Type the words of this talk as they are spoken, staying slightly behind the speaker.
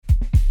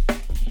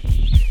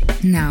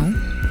Now,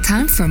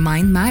 time for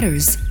Mind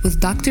Matters with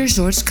Dr.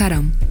 George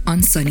Karam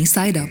on Sunny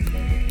Side Up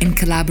in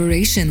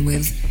collaboration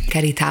with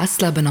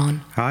Caritas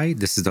Lebanon. Hi,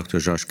 this is Dr.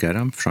 George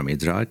Karam from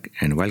IDRAG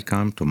and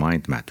welcome to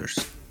Mind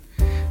Matters.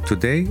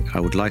 Today,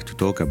 I would like to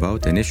talk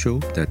about an issue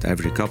that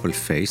every couple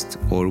faced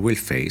or will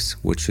face,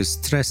 which is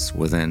stress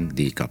within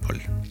the couple.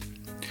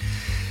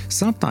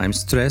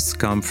 Sometimes stress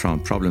comes from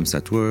problems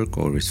at work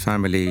or with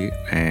family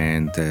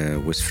and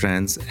with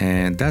friends,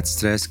 and that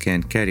stress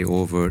can carry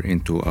over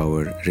into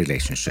our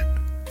relationship.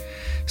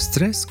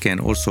 Stress can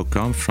also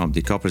come from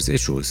the couple's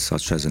issues,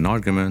 such as an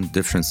argument,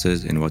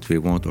 differences in what we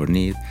want or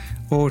need,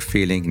 or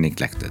feeling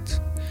neglected.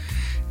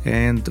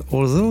 And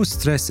although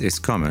stress is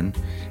common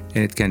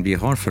and it can be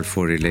harmful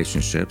for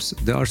relationships,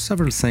 there are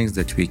several things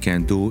that we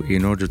can do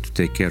in order to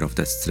take care of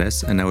that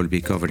stress, and I will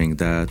be covering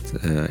that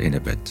in a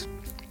bit.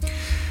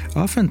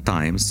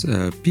 Oftentimes,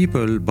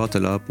 people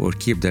bottle up or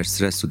keep their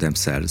stress to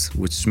themselves,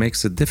 which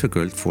makes it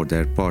difficult for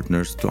their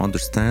partners to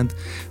understand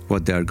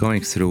what they are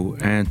going through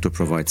and to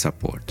provide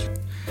support.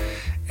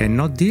 And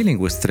not dealing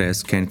with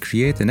stress can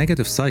create a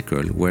negative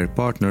cycle where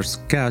partners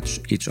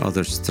catch each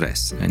other's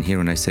stress. And here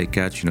when I say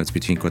catch, it's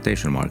between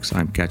quotation marks.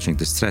 I'm catching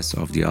the stress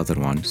of the other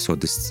one. So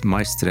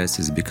my stress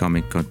is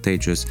becoming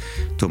contagious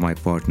to my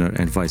partner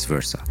and vice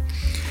versa.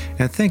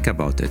 And think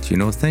about it,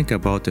 think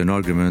about an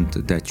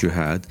argument that you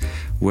had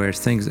where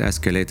things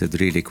escalated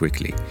really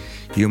quickly.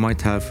 You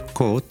might have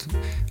caught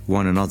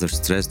one another's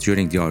stress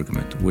during the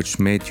argument, which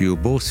made you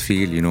both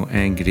feel,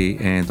 angry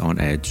and on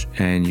edge.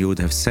 And you would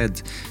have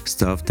said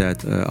stuff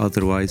that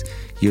otherwise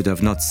you'd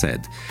have not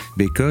said.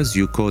 Because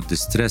you caught the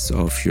stress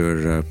of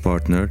your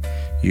partner,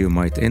 you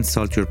might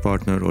insult your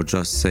partner or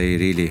just say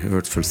really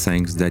hurtful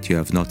things that you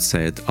have not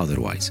said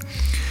otherwise.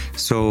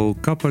 So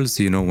couples,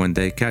 when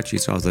they catch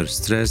each other's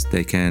stress,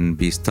 they can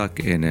be stuck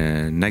in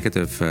a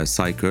negative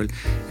cycle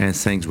and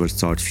things will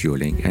start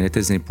fueling. And it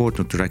is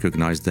important to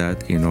recognize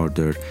that in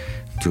order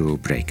to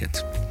break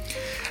it.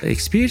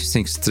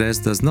 Experiencing stress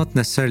does not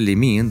necessarily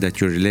mean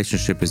that your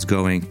relationship is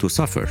going to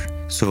suffer.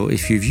 So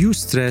if you view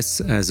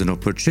stress as an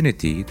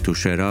opportunity to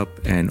share up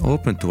and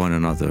open to one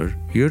another,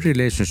 your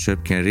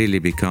relationship can really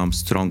become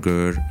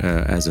stronger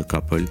as a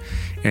couple,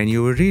 and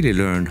you will really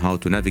learn how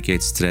to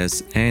navigate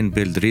stress and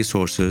build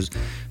resources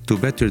to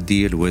better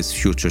deal with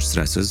future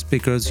stresses,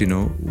 because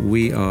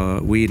we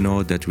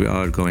know that we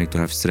are going to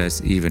have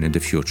stress even in the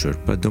future,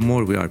 but the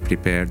more we are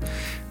prepared,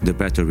 the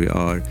better we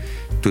are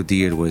to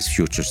deal with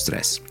future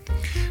stress.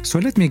 So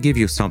let me give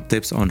you some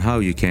tips on how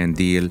you can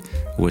deal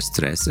with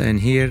stress, and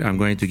here I'm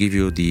going to give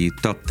you the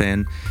top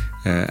 10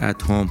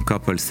 at-home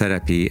couple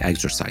therapy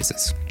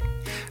exercises.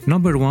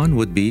 Number 1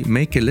 would be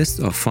make a list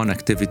of fun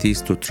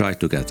activities to try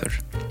together.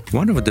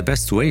 One of the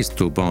best ways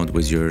to bond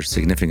with your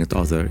significant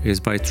other is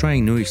by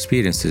trying new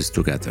experiences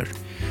together.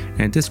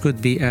 And this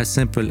could be as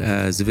simple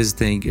as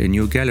visiting a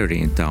new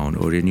gallery in town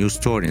or a new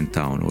store in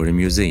town or a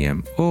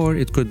museum, or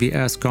it could be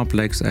as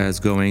complex as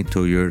going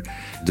to your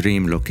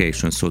dream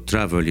location. So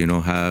travel,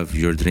 have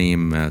your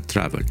dream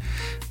travel.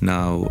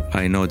 Now,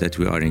 I know that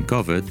we are in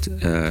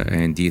COVID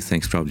and these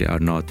things probably are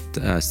not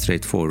as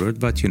straightforward,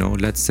 but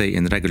let's say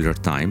in regular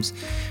times,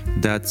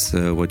 that's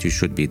what you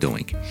should be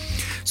doing.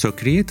 So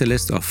create a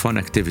list of fun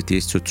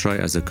activities to try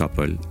as a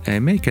couple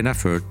and make an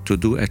effort to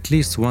do at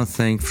least one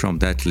thing from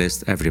that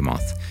list every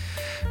month.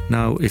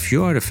 Now, if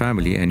you are a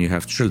family and you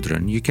have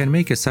children, you can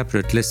make a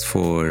separate list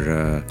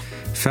for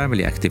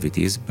family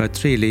activities,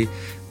 but really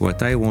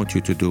what I want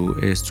you to do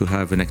is to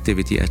have an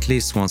activity at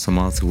least once a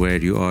month where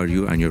you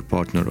and your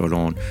partner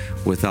alone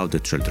without the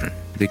children.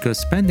 Because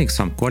spending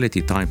some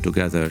quality time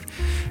together,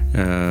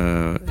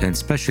 and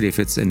especially if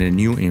it's in a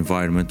new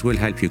environment, will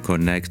help you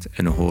connect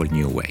in a whole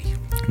new way.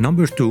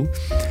 Number 2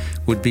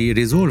 would be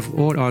resolve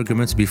all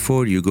arguments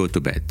before you go to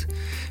bed.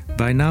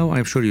 By now,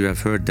 I'm sure you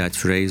have heard that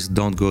phrase,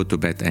 don't go to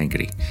bed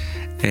angry.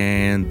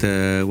 And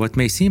what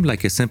may seem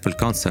like a simple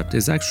concept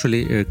is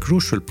actually a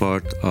crucial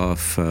part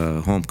of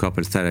home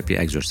couple therapy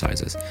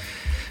exercises.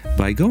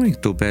 By going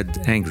to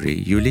bed angry,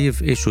 you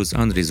leave issues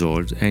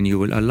unresolved and you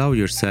will allow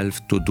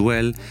yourself to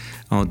dwell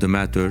on the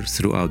matter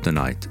throughout the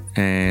night.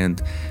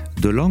 And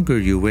the longer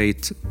you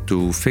wait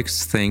to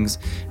fix things,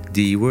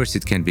 the worse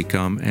it can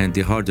become and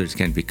the harder it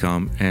can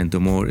become, and the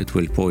more it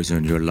will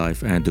poison your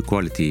life and the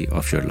quality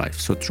of your life.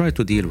 So try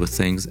to deal with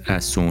things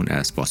as soon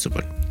as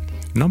possible.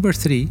 Number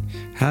 3,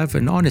 have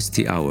an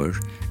honesty hour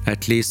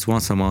at least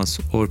once a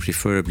month or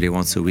preferably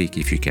once a week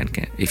if you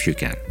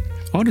can.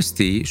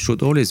 Honesty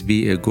should always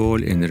be a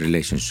goal in a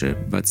relationship,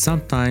 but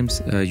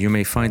sometimes you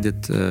may find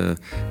it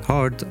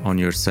hard on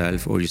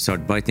yourself, or you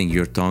start biting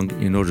your tongue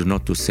in order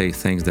not to say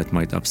things that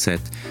might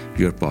upset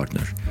your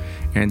partner.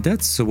 And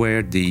that's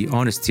where the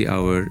honesty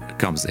hour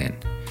comes in.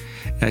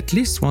 At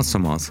least once a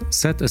month,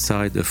 set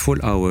aside a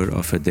full hour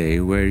of a day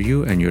where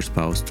you and your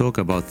spouse talk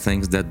about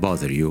things that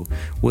bother you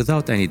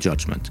without any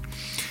judgment.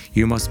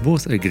 You must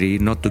both agree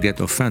not to get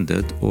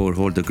offended or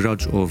hold a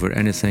grudge over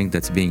anything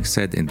that's being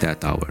said in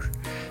that hour.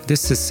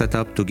 This is set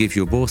up to give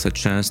you both a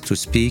chance to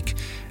speak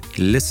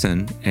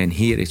listen and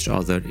hear each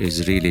other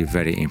is really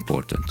very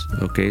important.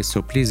 Okay,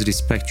 so please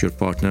respect your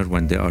partner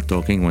when they are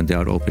talking, when they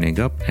are opening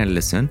up, and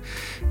listen.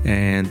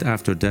 And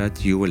after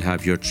that, you will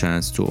have your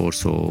chance to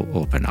also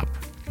open up.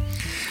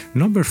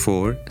 Number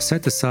 4,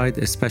 set aside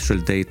a special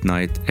date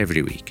night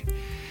every week.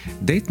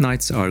 Date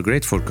nights are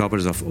great for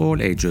couples of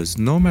all ages,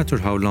 no matter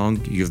how long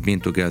you've been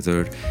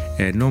together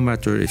and no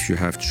matter if you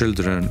have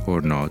children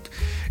or not.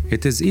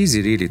 It is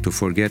easy really to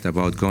forget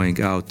about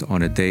going out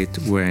on a date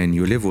when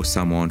you live with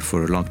someone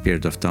for a long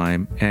period of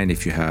time and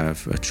if you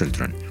have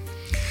children.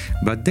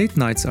 But date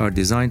nights are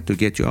designed to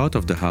get you out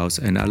of the house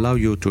and allow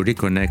you to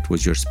reconnect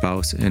with your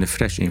spouse in a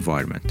fresh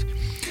environment.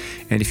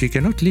 And if you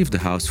cannot leave the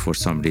house for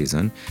some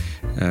reason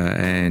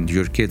and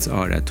your kids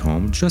are at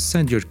home, just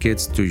send your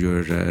kids to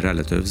your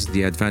relatives.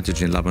 The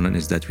advantage in Lebanon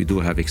is that we do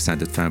have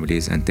extended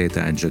families and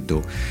Teta and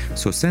Jaddo.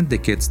 So send the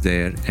kids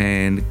there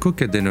and cook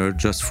a dinner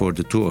just for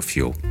the two of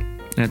you.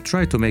 And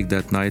try to make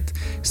that night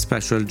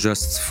special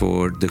just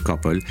for the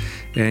couple.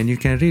 And you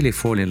can really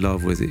fall in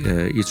love with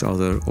each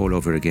other all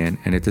over again.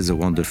 And it is a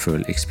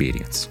wonderful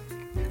experience.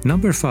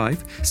 Number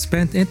 5,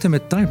 spend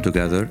intimate time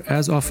together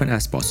as often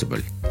as possible.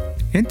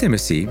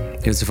 Intimacy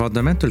is a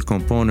fundamental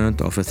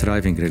component of a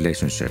thriving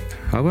relationship.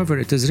 However,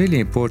 it is really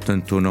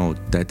important to note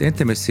that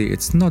intimacy,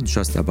 it's not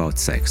just about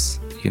sex.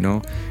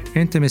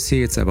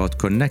 Intimacy, it's about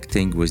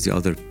connecting with the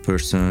other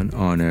person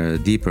on a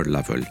deeper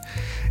level.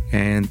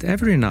 And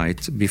every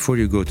night before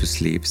you go to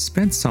sleep,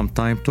 spend some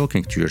time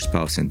talking to your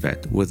spouse in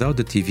bed, without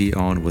the TV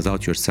on,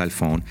 without your cell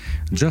phone.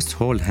 Just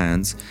hold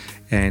hands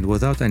and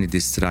without any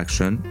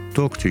distraction,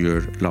 talk to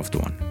your loved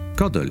one.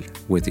 Cuddle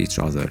with each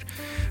other.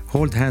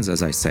 Hold hands,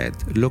 as I said.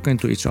 Look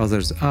into each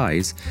other's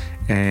eyes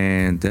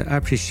and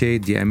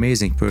appreciate the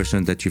amazing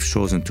person that you've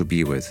chosen to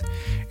be with.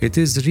 It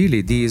is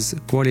really these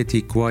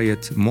quality,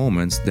 quiet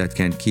moments that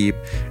can keep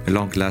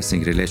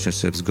long-lasting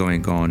relationships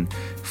going on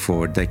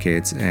for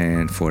decades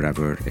and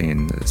forever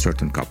in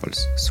certain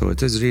couples. So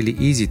it is really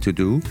easy to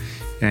do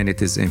and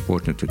it is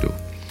important to do.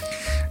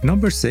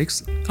 Number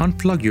 6,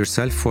 unplug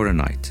yourself for a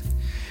night.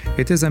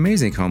 It is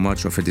amazing how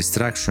much of a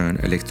distraction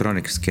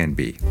electronics can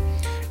be.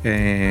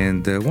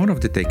 And one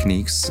of the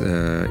techniques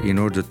in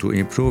order to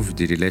improve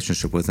the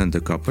relationship within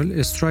the couple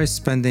is try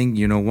spending,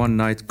 one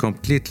night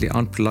completely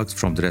unplugged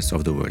from the rest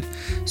of the world.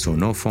 So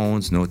no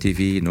phones, no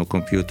TV, no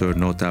computer,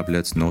 no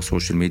tablets, no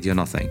social media,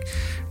 nothing.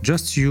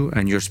 Just you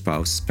and your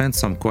spouse spend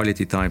some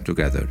quality time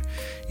together.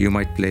 You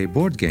might play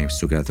board games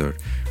together,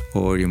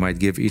 or you might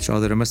give each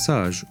other a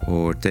massage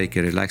or take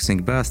a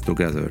relaxing bath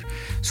together.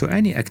 So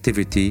any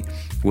activity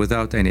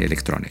without any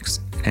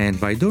electronics. And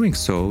by doing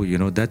so,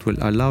 that will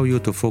allow you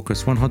to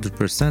focus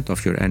 100%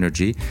 of your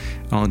energy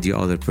on the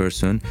other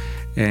person,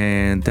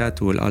 and that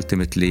will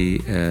ultimately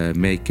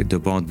make the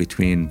bond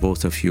between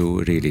both of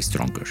you really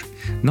stronger.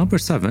 Number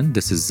 7,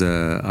 this is,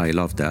 I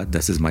love that,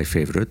 this is my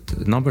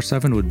favorite. Number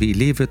 7 would be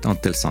leave it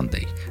until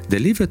Sunday. The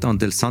leave it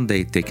until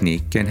Sunday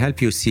technique can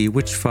help you see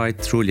which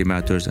fight truly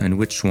matters and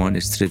which one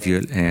is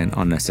trivial and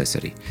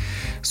unnecessary.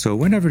 So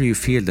whenever you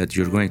feel that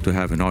you're going to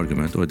have an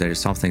argument or there is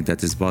something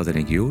that is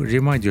bothering you,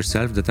 remind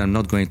yourself that I'm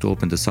not going to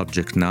open the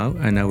subject now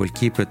and I will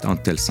keep it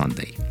until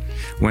Sunday.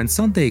 When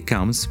Sunday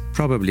comes,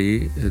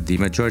 probably the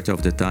majority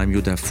of the time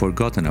you'd have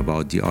forgotten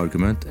about the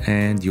argument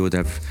and you would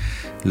have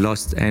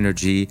lost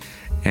energy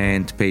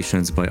and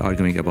patience by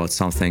arguing about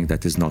something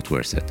that is not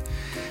worth it.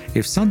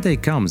 If Sunday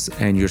comes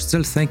and you're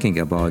still thinking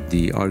about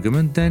the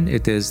argument, then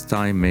it is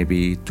time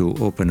maybe to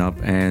open up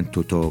and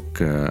to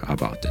talk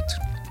about it.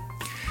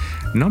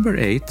 Number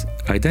 8,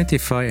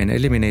 identify and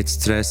eliminate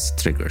stress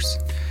triggers.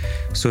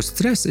 So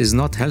stress is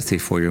not healthy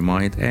for your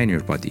mind and your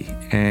body.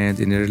 And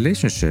in a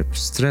relationship,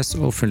 stress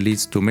often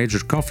leads to major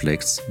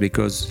conflicts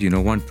because,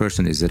 one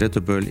person is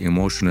irritable,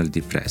 emotional,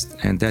 depressed,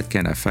 and that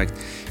can affect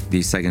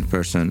the second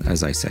person,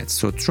 as I said.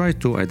 So try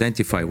to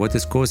identify what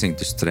is causing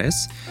the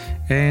stress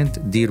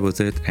and deal with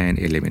it and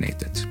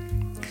eliminate it.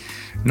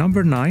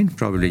 Number 9,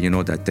 probably you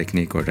know that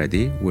technique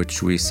already,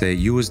 which we say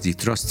use the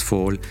trust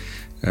fall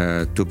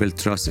to build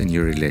trust in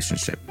your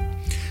relationship.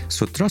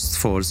 So trust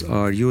falls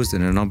are used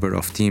in a number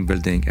of team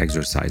building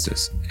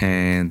exercises,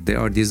 and they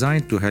are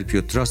designed to help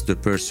you trust the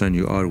person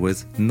you are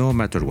with no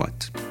matter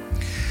what.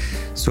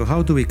 So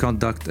how do we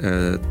conduct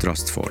a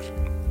trust fall?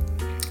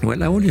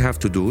 Well, all you have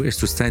to do is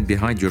to stand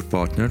behind your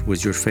partner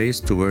with your face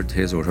toward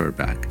his or her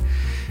back.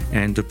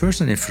 And the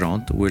person in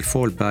front will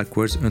fall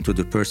backwards into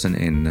the person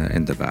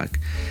in the back.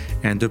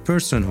 And the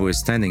person who is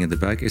standing in the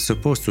back is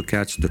supposed to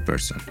catch the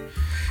person.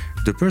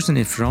 The person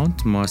in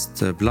front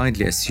must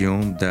blindly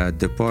assume that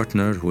the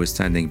partner who is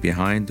standing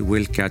behind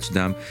will catch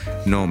them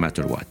no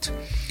matter what.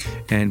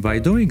 And by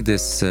doing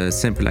this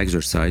simple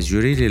exercise,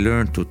 you really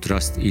learn to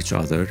trust each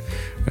other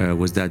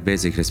with that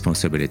basic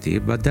responsibility.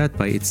 But that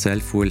by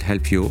itself will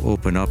help you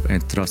open up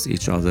and trust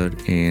each other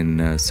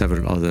in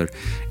several other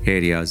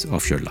areas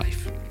of your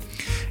life.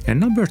 And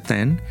number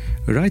 10,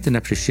 write an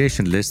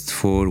appreciation list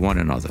for one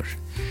another.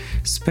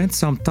 Spend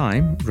some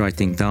time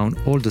writing down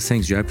all the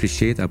things you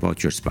appreciate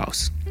about your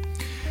spouse.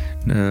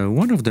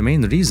 One of the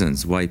main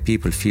reasons why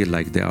people feel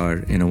like they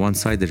are in a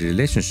one-sided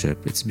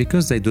relationship, it's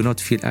because they do not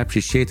feel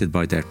appreciated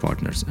by their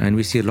partners. And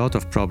we see a lot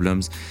of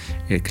problems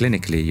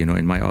clinically,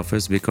 in my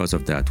office because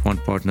of that. One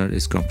partner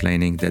is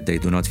complaining that they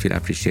do not feel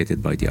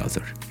appreciated by the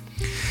other.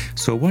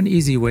 So one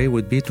easy way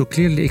would be to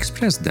clearly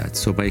express that.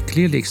 So by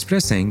clearly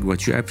expressing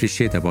what you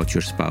appreciate about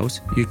your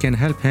spouse, you can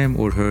help him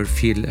or her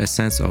feel a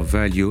sense of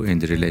value in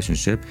the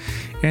relationship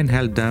and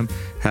help them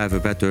have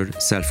a better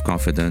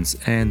self-confidence,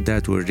 and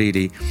that will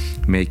really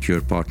make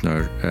your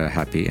partner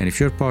happy. And if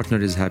your partner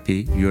is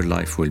happy, your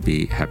life will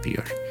be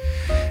happier.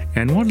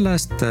 And one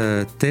last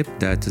tip,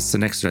 that is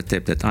an extra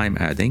tip that I'm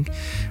adding,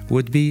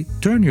 would be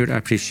turn your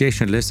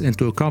appreciation list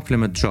into a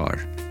compliment jar.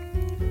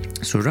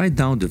 So write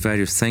down the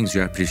various things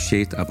you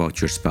appreciate about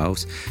your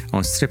spouse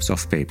on strips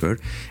of paper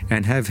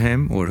and have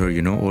him or her,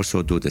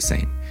 also do the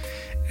same.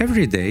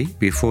 Every day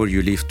before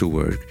you leave to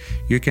work,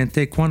 you can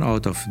take one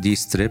out of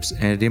these strips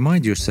and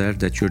remind yourself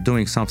that you're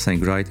doing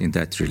something right in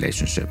that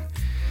relationship.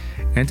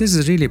 And this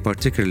is really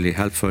particularly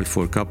helpful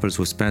for couples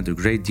who spend a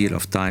great deal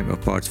of time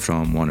apart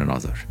from one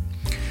another.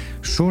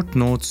 Short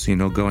notes,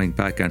 going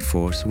back and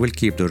forth will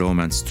keep the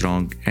romance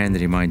strong and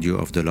remind you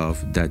of the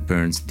love that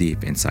burns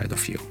deep inside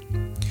of you.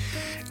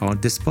 On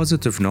this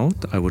positive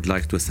note, I would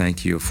like to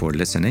thank you for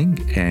listening,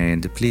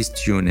 and please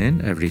tune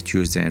in every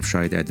Tuesday and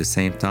Friday at the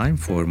same time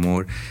for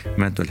more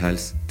mental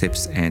health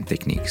tips and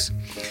techniques.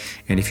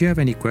 And if you have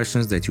any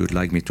questions that you would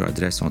like me to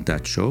address on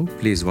that show,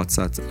 please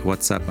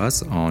WhatsApp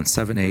us on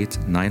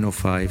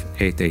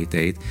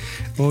 78-905-888,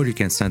 or you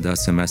can send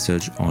us a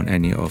message on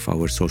any of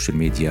our social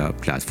media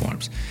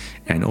platforms.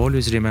 And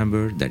always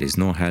remember, there is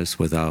no health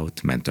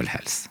without mental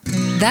health.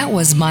 That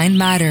was Mind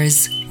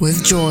Matters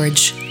with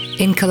George,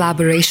 in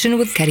collaboration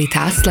with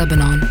Caritas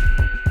Lebanon.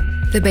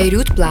 The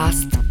Beirut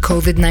blast,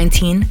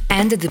 COVID-19,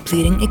 and the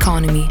depleting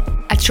economy.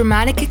 A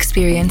traumatic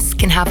experience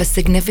can have a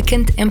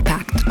significant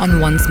impact on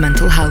one's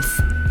mental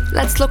health.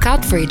 Let's look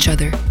out for each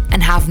other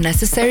and have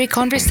necessary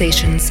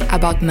conversations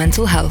about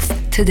mental health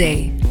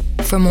today.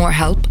 For more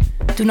help,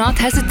 do not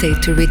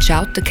hesitate to reach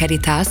out to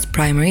Caritas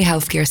primary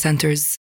healthcare centers.